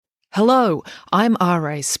Hello, I'm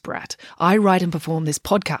R.A. Spratt. I write and perform this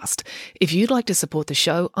podcast. If you'd like to support the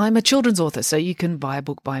show, I'm a children's author, so you can buy a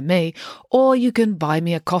book by me, or you can buy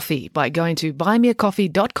me a coffee by going to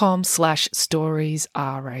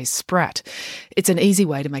buymeacoffee.com/storiesRASpratt. It's an easy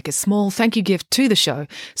way to make a small thank you gift to the show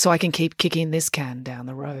so I can keep kicking this can down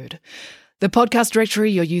the road. The podcast directory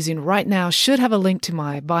you're using right now should have a link to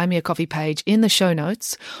my Buy Me a Coffee page in the show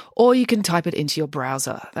notes, or you can type it into your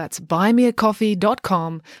browser. That's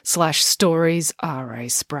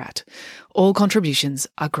buymeacoffee.com/storiesRASpratt. All contributions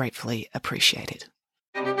are gratefully appreciated.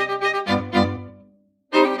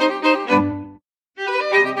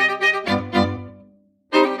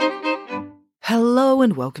 Hello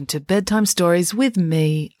and welcome to Bedtime Stories with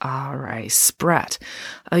me, R.A. Spratt.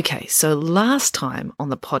 Okay, so last time on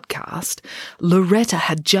the podcast, Loretta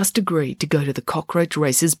had just agreed to go to the Cockroach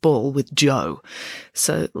Racers Ball with Joe.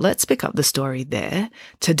 So let's pick up the story there.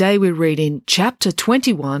 Today we're reading Chapter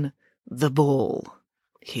 21, The Ball.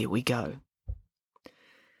 Here we go.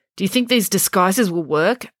 "Do you think these disguises will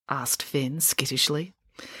work?" asked Finn skittishly.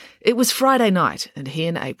 It was Friday night, and he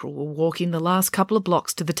and April were walking the last couple of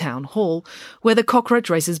blocks to the town hall where the Cockroach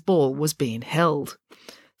Racers Ball was being held.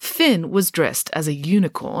 Finn was dressed as a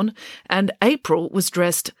unicorn, and April was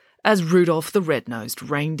dressed as Rudolph the Red-Nosed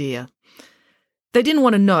Reindeer. They didn't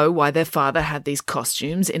want to know why their father had these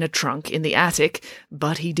costumes in a trunk in the attic,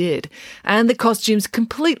 but he did, and the costumes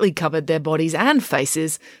completely covered their bodies and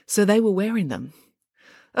faces, so they were wearing them.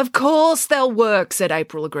 "Of course they'll work," said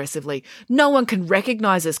April aggressively. "No one can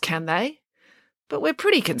recognise us, can they?" "But we're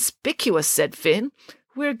pretty conspicuous," said Finn.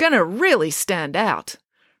 "We're going to really stand out."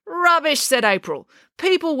 "Rubbish," said April.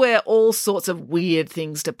 "People wear all sorts of weird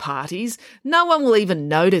things to parties. No one will even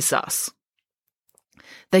notice us."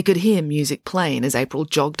 They could hear music playing as April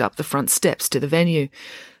jogged up the front steps to the venue.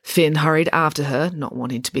 Finn hurried after her, not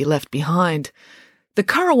wanting to be left behind. The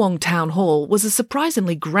Currawong Town Hall was a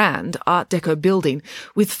surprisingly grand Art Deco building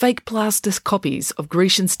with fake plaster copies of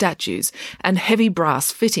Grecian statues and heavy brass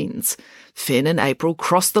fittings. Finn and April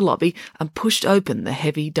crossed the lobby and pushed open the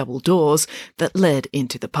heavy double doors that led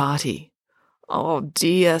into the party. "Oh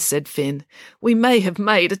dear," said Finn. "We may have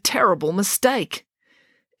made a terrible mistake."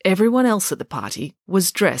 Everyone else at the party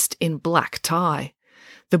was dressed in black tie.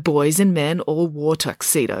 The boys and men all wore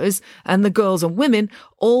tuxedos, and the girls and women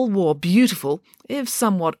all wore beautiful, if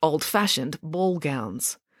somewhat old-fashioned, ball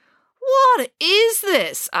gowns. "What is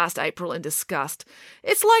this?" asked April in disgust.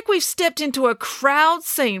 "It's like we've stepped into a crowd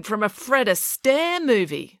scene from a Fred Astaire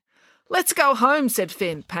movie." "Let's go home," said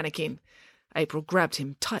Finn, panicking. April grabbed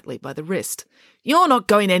him tightly by the wrist. "You're not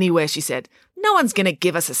going anywhere," she said. "No one's going to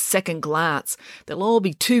give us a second glance. They'll all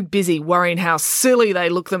be too busy worrying how silly they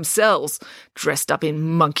look themselves, dressed up in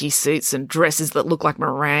monkey suits and dresses that look like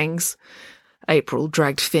meringues." April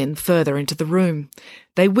dragged Finn further into the room.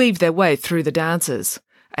 They weaved their way through the dancers,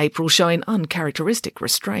 April showing uncharacteristic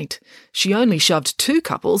restraint. She only shoved two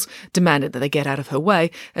couples, demanded that they get out of her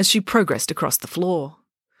way as she progressed across the floor.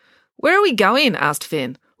 "Where are we going?" asked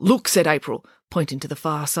Finn. "Look," said April, pointing to the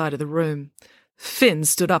far side of the room. Finn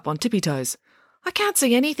stood up on tippy-toes. "I can't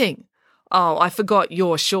see anything." "Oh, I forgot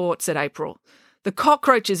you're short," said April. "The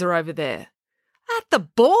cockroaches are over there." "At the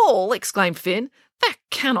ball!" exclaimed Finn. "That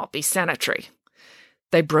cannot be sanitary."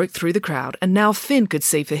 They broke through the crowd, and now Finn could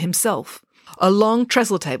see for himself. A long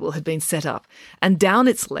trestle table had been set up, and down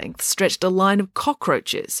its length stretched a line of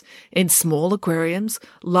cockroaches in small aquariums,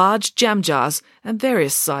 large jam jars, and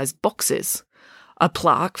various-sized boxes. A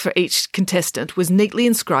plaque for each contestant was neatly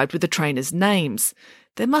inscribed with the trainers' names.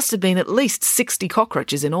 There must have been at least 60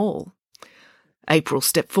 cockroaches in all. April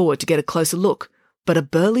stepped forward to get a closer look, but a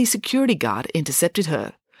burly security guard intercepted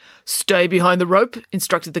her. "Stay behind the rope,"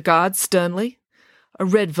 instructed the guard sternly. A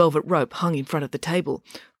red velvet rope hung in front of the table,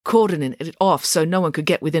 cordoning it off so no one could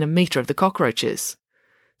get within a metre of the cockroaches.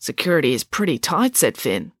 "Security is pretty tight," said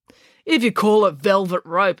Finn. "If you call a velvet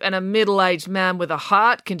rope and a middle-aged man with a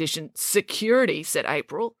heart condition security," said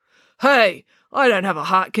April. "Hey, I don't have a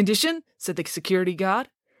heart condition," said the security guard.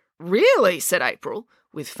 "Really?" said April,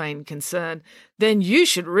 with feigned concern. "Then you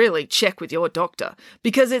should really check with your doctor,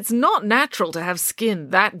 because it's not natural to have skin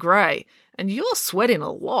that grey, and you're sweating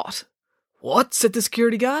a lot." "What?" said the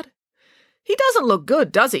security guard. "He doesn't look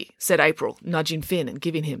good, does he?" said April, nudging Finn and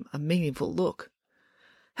giving him a meaningful look.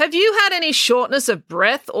 "Have you had any shortness of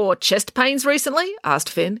breath or chest pains recently?" asked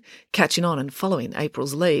Finn, catching on and following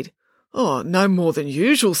April's lead. "Oh, no more than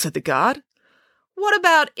usual," said the guard. "What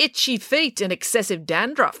about itchy feet and excessive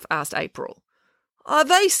dandruff?" asked April. "Are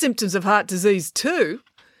they symptoms of heart disease too?"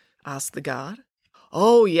 asked the guard.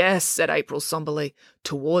 "Oh, yes," said April somberly,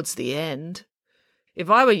 "towards the end." "If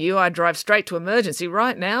I were you, I'd drive straight to emergency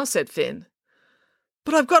right now," said Finn.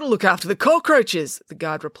 "But I've got to look after the cockroaches," the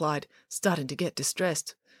guard replied, starting to get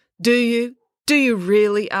distressed. "Do you? Do you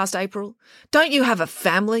really?" asked April. "Don't you have a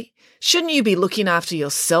family? Shouldn't you be looking after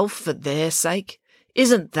yourself for their sake?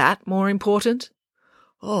 Isn't that more important?"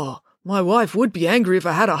 "Oh, my wife would be angry if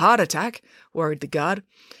I had a heart attack," worried the guard.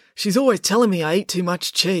 "She's always telling me I eat too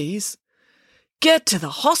much cheese." "Get to the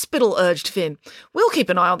hospital," urged Finn. "We'll keep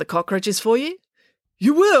an eye on the cockroaches for you."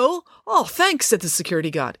 "You will? Oh, thanks," said the security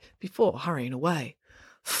guard, before hurrying away.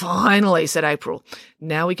 "Finally," said April.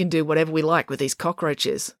 "Now we can do whatever we like with these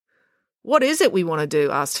cockroaches." "What is it we want to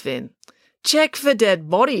do?" asked Finn. "Check for dead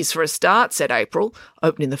bodies for a start," said April,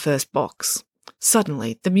 opening the first box.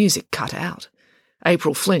 Suddenly, the music cut out.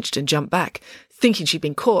 April flinched and jumped back, thinking she'd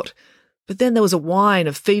been caught. But then there was a whine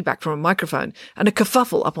of feedback from a microphone and a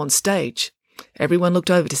kerfuffle up on stage. Everyone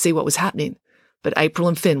looked over to see what was happening, but April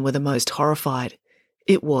and Finn were the most horrified.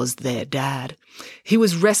 It was their dad. He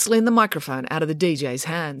was wrestling the microphone out of the DJ's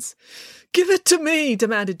hands. "Give it to me,"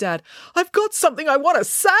 demanded Dad. "I've got something I want to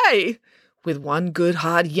say." With one good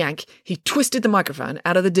hard yank, he twisted the microphone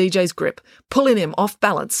out of the DJ's grip, pulling him off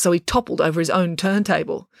balance so he toppled over his own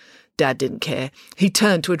turntable. Dad didn't care. He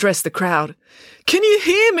turned to address the crowd. "Can you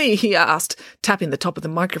hear me?" he asked, tapping the top of the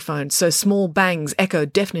microphone so small bangs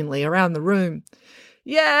echoed deafeningly around the room.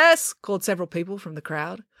 "Yes," called several people from the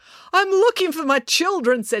crowd. "I'm looking for my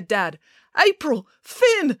children," said Dad. "April,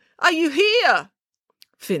 Finn, are you here?"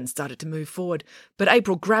 Finn started to move forward, but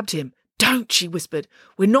April grabbed him. "Don't," she whispered.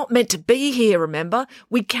 "We're not meant to be here, remember?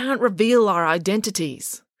 We can't reveal our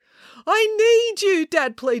identities." "I need you,"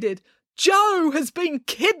 Dad pleaded. "Joe has been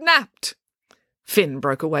kidnapped." Finn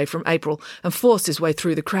broke away from April and forced his way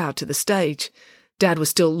through the crowd to the stage. Dad was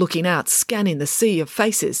still looking out, scanning the sea of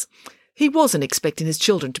faces. He wasn't expecting his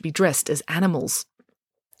children to be dressed as animals.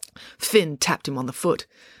 Finn tapped him on the foot.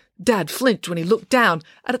 Dad flinched when he looked down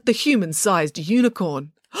at the human-sized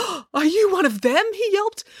unicorn. "Are you one of them?" he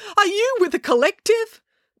yelped. "Are you with the collective?"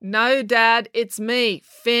 "No, Dad, it's me,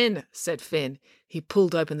 Finn," said Finn. He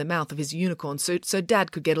pulled open the mouth of his unicorn suit so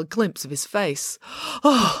Dad could get a glimpse of his face.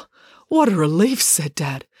 "Oh, what a relief," said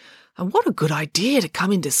Dad. "And what a good idea to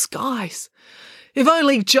come in disguise. If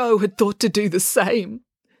only Joe had thought to do the same."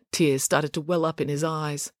 Tears started to well up in his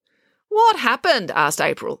eyes. "What happened?" asked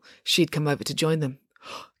April. She'd come over to join them.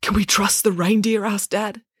 "Can we trust the reindeer?" asked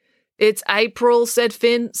Dad. "It's April," said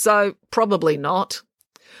Finn, "so probably not."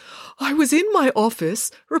 "I was in my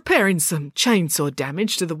office repairing some chainsaw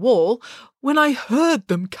damage to the wall when I heard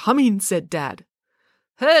them coming," said Dad.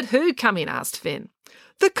 "Heard who coming?" asked Finn.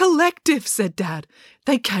 "The collective," said Dad.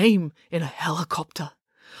 "They came in a helicopter.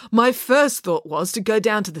 My first thought was to go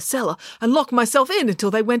down to the cellar and lock myself in until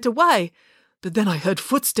they went away. But then I heard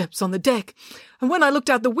footsteps on the deck, and when I looked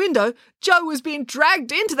out the window, Joe was being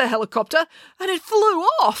dragged into the helicopter and it flew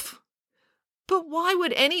off." "But why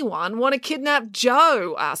would anyone want to kidnap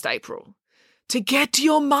Joe?" asked April. "To get to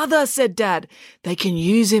your mother," said Dad. "They can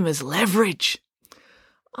use him as leverage."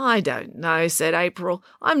 "I don't know," said April.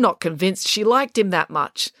 "I'm not convinced she liked him that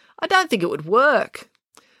much. I don't think it would work."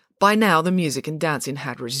 By now the music and dancing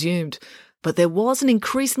had resumed, but there was an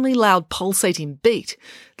increasingly loud pulsating beat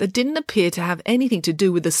that didn't appear to have anything to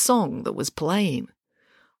do with the song that was playing.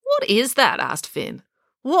 "What is that?" asked Finn.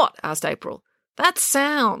 "What?" asked April. "That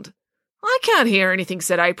sound." "I can't hear anything,"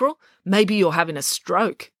 said April. "Maybe you're having a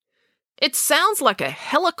stroke." "It sounds like a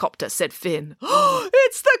helicopter," said Finn.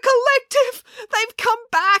 "It's the collective! They've come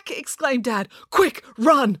back!" exclaimed Dad. "Quick,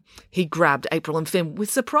 run!" He grabbed April and Finn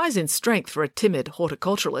with surprising strength for a timid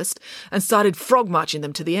horticulturalist and started frog-marching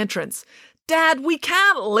them to the entrance. "Dad, we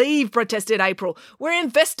can't leave," protested April. "We're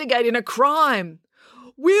investigating a crime."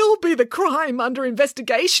 "We'll be the crime under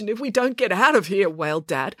investigation if we don't get out of here," wailed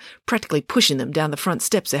Dad, practically pushing them down the front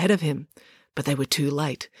steps ahead of him. But they were too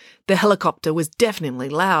late. The helicopter was deafeningly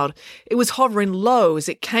loud. It was hovering low as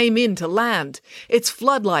it came in to land. Its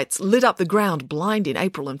floodlights lit up the ground, blinding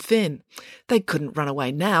April and Finn. They couldn't run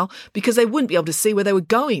away now because they wouldn't be able to see where they were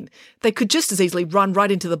going. They could just as easily run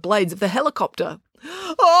right into the blades of the helicopter.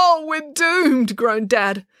 "Oh, we're doomed," groaned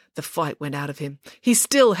Dad. The fight went out of him. He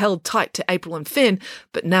still held tight to April and Finn,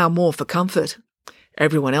 but now more for comfort.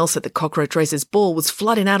 Everyone else at the Cockroach Racers Ball was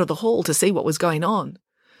flooding out of the hall to see what was going on.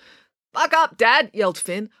 "Buck up, Dad," yelled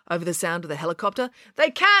Finn over the sound of the helicopter.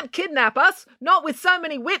 "They can't kidnap us, not with so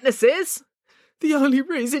many witnesses." "The only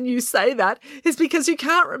reason you say that is because you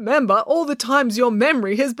can't remember all the times your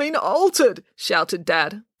memory has been altered," shouted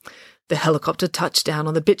Dad. The helicopter touched down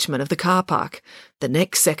on the bitumen of the car park. The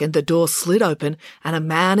next second, the door slid open and a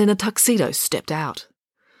man in a tuxedo stepped out.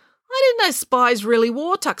 "I didn't know spies really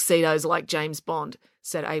wore tuxedos like James Bond,"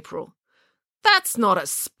 said April. "That's not a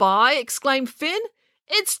spy," exclaimed Finn.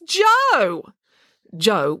 "It's Joe."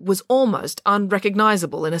 Joe was almost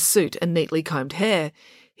unrecognisable in a suit and neatly combed hair.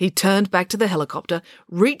 He turned back to the helicopter,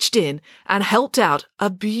 reached in, and helped out a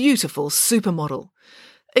beautiful supermodel.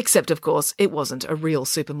 Except, of course, it wasn't a real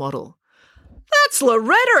supermodel. "That's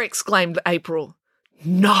Loretta!" exclaimed April.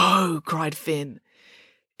 "No!" cried Finn.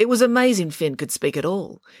 It was amazing Finn could speak at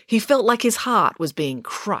all. He felt like his heart was being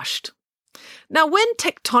crushed. Now, when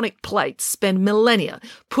tectonic plates spend millennia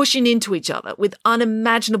pushing into each other with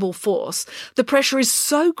unimaginable force, the pressure is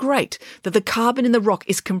so great that the carbon in the rock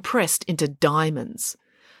is compressed into diamonds.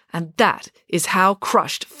 And that is how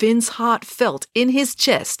crushed Finn's heart felt in his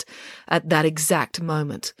chest at that exact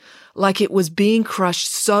moment, like it was being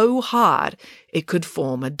crushed so hard it could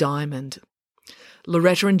form a diamond.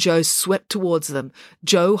 Loretta and Joe swept towards them,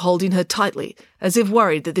 Joe holding her tightly, as if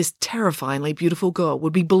worried that this terrifyingly beautiful girl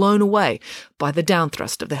would be blown away by the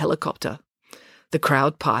downthrust of the helicopter. The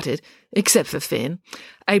crowd parted, except for Finn.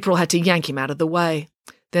 April had to yank him out of the way.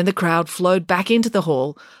 Then the crowd flowed back into the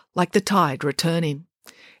hall, like the tide returning.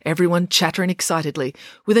 Everyone chattering excitedly,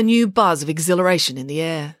 with a new buzz of exhilaration in the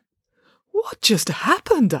air. "What just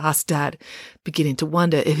happened?" asked Dad, beginning to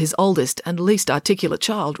wonder if his oldest and least articulate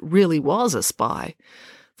child really was a spy.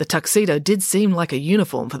 The tuxedo did seem like a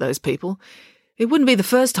uniform for those people. It wouldn't be the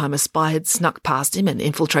first time a spy had snuck past him and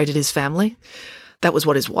infiltrated his family. That was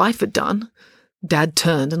what his wife had done. Dad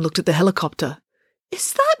turned and looked at the helicopter.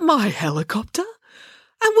 "Is that my helicopter?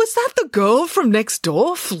 And was that the girl from next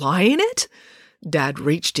door flying it?" Dad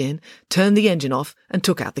reached in, turned the engine off, and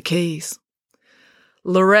took out the keys.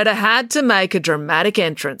 "Loretta had to make a dramatic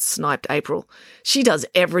entrance," sniped April. "She does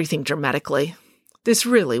everything dramatically." This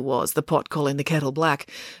really was the pot calling the kettle black,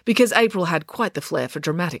 because April had quite the flair for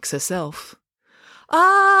dramatics herself.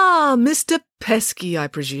 "Ah, Mr. Pesky, I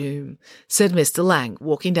presume," said Mr. Lang,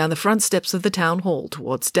 walking down the front steps of the town hall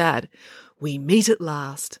towards Dad. "We meet at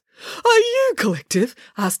last." "Are you Collective?"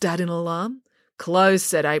 asked Dad in alarm. "Close,"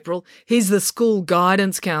 said April. "He's the school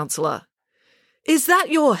guidance counsellor." "Is that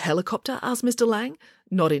your helicopter?" asked Mr. Lang,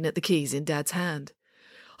 nodding at the keys in Dad's hand.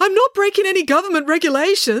 "I'm not breaking any government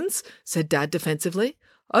regulations," said Dad defensively.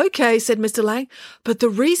 "OK," said Mr. Lang, "but the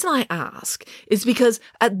reason I ask is because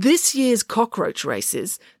at this year's cockroach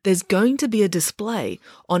races, there's going to be a display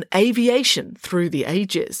on aviation through the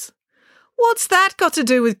ages." "What's that got to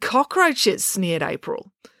do with cockroaches?" sneered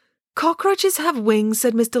April. "Cockroaches have wings,"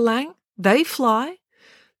 said Mr. Lang. "They fly.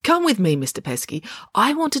 Come with me, Mr. Pesky.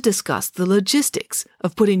 I want to discuss the logistics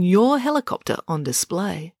of putting your helicopter on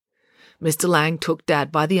display." Mr. Lang took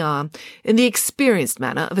Dad by the arm in the experienced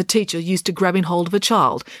manner of a teacher used to grabbing hold of a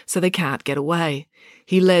child so they can't get away.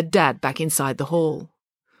 He led Dad back inside the hall.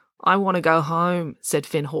 "I want to go home," said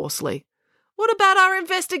Finn hoarsely. "What about our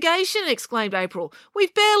investigation?" exclaimed April.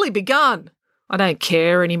 "We've barely begun." "I don't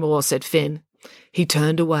care anymore," said Finn. He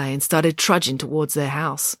turned away and started trudging towards their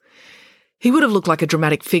house. He would have looked like a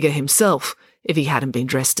dramatic figure himself if he hadn't been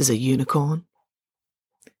dressed as a unicorn.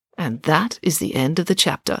 And that is the end of the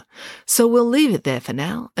chapter, so we'll leave it there for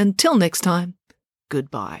now. Until next time,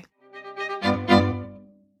 goodbye.